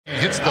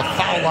Hits the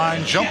foul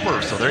line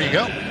jumper, so there you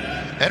go.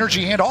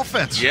 Energy and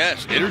offense.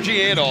 Yes,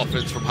 energy and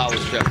offense from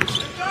Hollis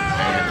Jefferson.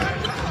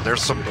 And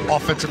there's some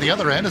offense at the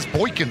other end as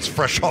Boykins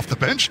fresh off the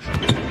bench.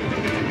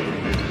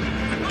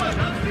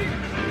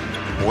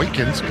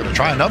 Boykins going to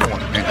try another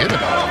one and hit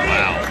another one.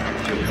 Wow.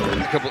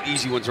 A couple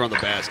easy ones around the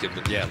basket,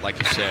 but yeah, like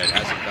you said,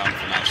 hasn't gone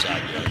from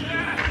outside yet.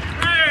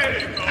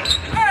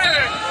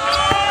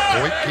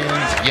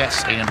 Boykins,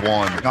 yes, and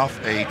one. Off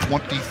a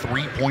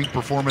 23-point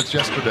performance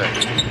yesterday.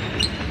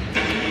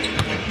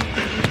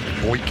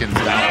 Boykins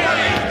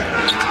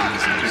down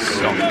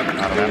something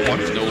out of that one.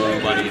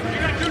 Nobody.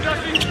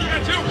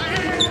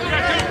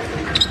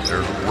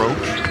 There's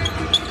Roach.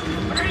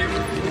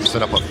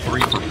 Set up a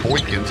three for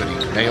Boykins, and he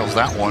nails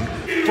that one.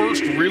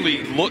 First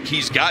really look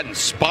he's gotten,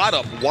 spot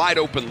up, wide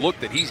open look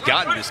that he's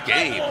gotten this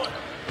game.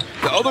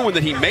 The other one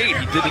that he made,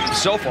 he did it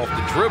himself off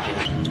the dribble.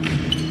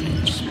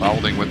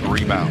 Spalding with the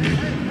rebound.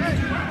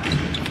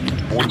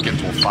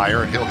 Boykins will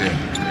fire and he'll hit.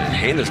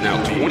 Hannah's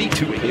now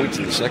 22 points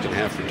in the second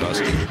half for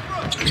Dusty.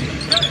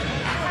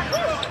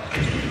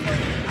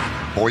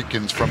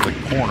 Boykins from the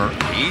corner.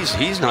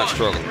 He's not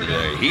struggling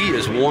today. He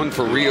is one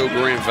for Rio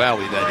Grande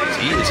Valley, that is.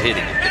 He is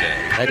hitting it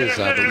today. That is,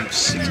 I believe,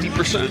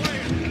 60%.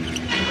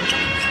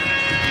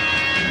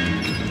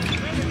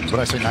 What did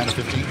I say, 9 of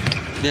 15?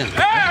 Yeah.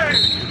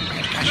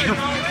 Gosh,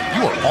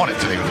 you are on it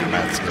today with your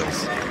math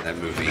skills. That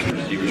movie.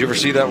 Did you ever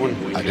see that one?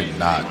 I did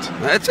not.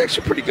 That's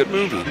actually a pretty good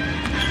movie.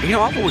 You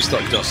know, I've always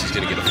thought Dusty's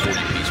going to get a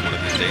 40-piece one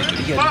of these days, but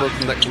he hasn't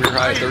broken that career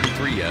high at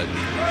 33 yet.